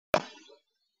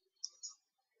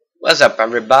What's up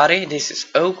everybody, this is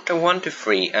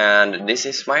Okta123 and this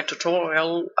is my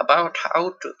tutorial about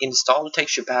how to install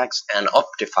texture packs and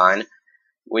optifine,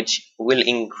 which will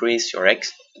increase your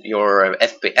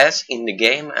FPS in the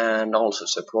game and also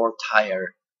support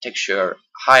higher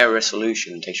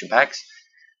resolution texture packs.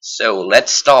 So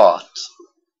let's start.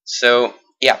 So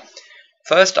yeah,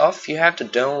 first off you have to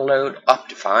download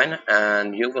optifine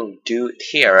and you will do it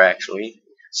here actually.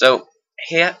 So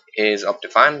here is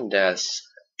optifine, there's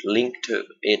link to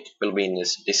it will be in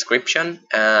this description,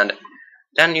 and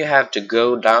then you have to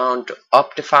go down to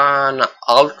optifine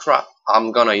ultra.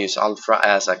 I'm gonna use ultra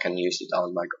as I can use it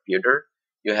on my computer.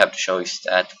 You have to choose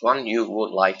that one you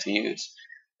would like to use,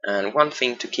 and one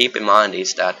thing to keep in mind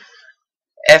is that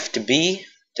FTB,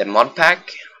 the mod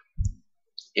pack,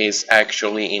 is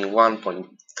actually in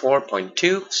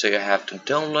 1.4.2, so you have to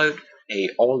download a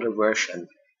older version,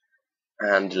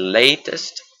 and the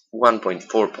latest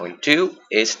 1.4.2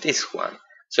 is this one.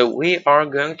 So we are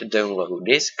going to download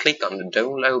this. Click on the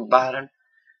download button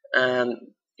and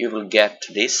you will get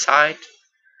to this site.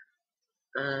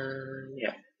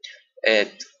 Yeah,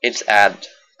 it's add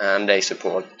and they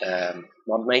support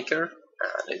mod maker,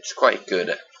 and it's quite good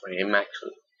for him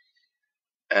actually.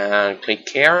 And click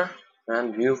here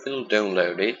and you will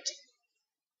download it.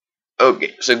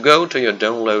 Okay, so go to your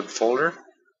download folder.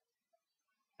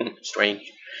 Strange.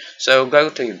 So go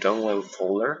to your download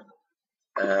folder,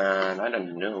 and I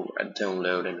don't know, I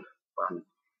downloaded one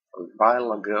a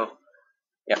while ago.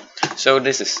 Yeah, so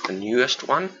this is the newest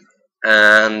one,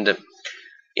 and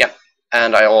yeah,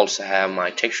 and I also have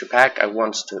my texture pack I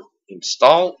want to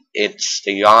install. It's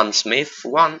the Jan Smith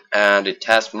one, and it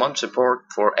has mod support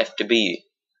for FTB.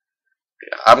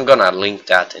 I'm gonna link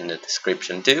that in the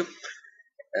description too.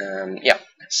 Yeah,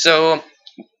 so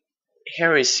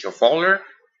here is your folder.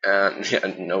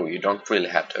 No, you don't really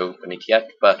have to open it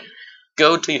yet, but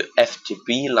go to your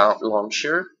FTB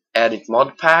launcher, edit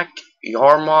mod pack,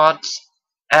 your mods,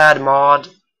 add mod,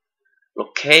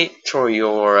 locate to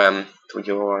your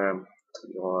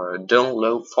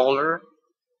download folder,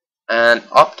 and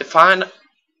optifine,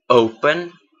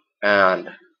 open, and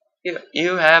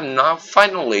you have now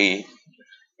finally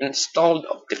installed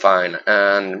optifine.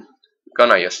 And I'm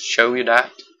gonna just show you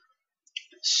that,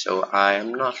 so I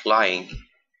am not lying.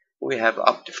 We have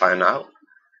optifine now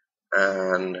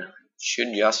and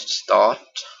should just start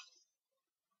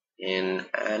in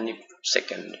any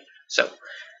second. So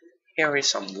here is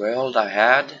some world I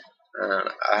had,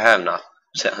 I have not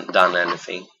done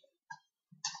anything.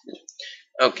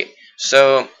 Okay,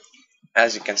 so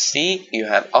as you can see you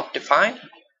have optifine.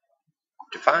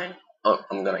 Oh,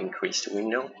 I'm gonna increase the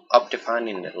window. Optifine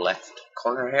in the left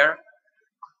corner here,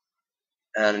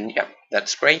 and yeah,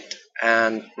 that's great.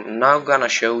 And now I'm gonna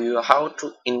show you how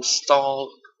to install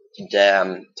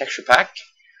the texture pack.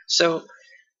 So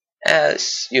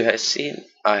as you have seen,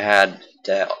 I had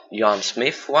the Jan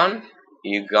Smith one.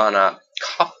 You're gonna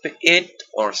copy it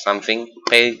or something,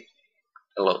 pay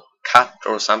a little cut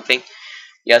or something,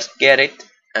 just get it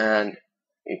and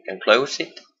you can close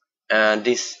it. And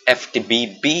this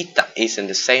FTB beta is in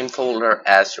the same folder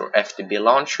as your FTB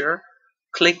launcher.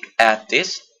 Click at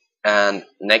this, and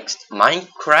next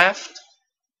Minecraft,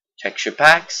 texture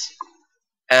packs,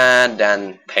 and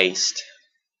then paste.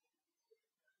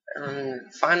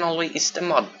 And finally is the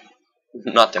mod,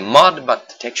 not the mod but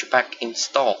the texture pack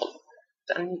installed.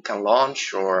 Then you can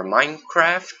launch your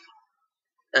Minecraft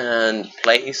and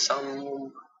play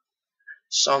some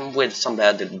with some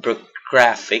added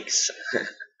graphics.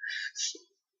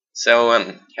 So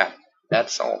yeah,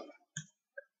 that's all.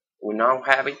 We now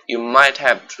have it. You might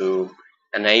have to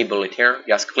enable it here.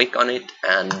 Just click on it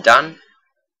and done.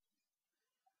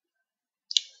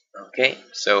 Okay,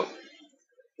 so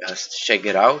just check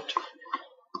it out.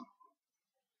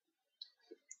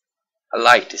 I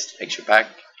like this texture pack,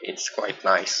 it's quite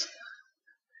nice.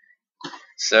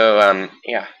 So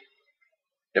yeah,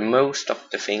 the most of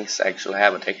the things actually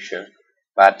have a texture,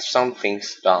 but some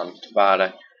things don't,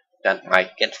 but that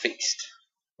might get fixed.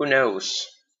 Who knows?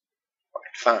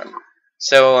 Quite fun.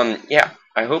 So yeah,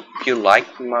 I hope you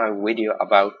liked my video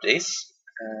about this.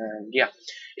 And yeah,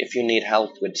 if you need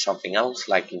help with something else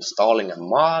like installing a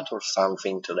mod or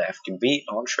something to the FTB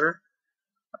launcher,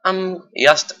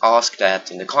 just ask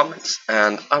that in the comments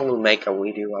and I will make a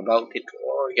video about it,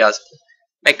 or just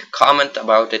make a comment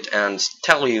about it and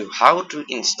tell you how to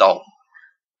install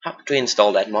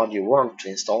that mod you want to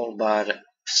install. But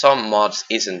some mods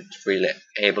isn't really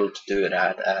able to do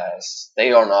that as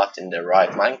they are not in the right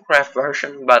Minecraft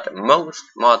version, but most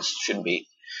mods should be.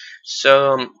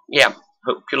 So yeah,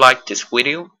 hope you liked this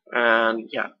video, and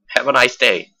yeah, have a nice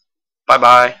day. Bye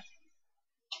bye.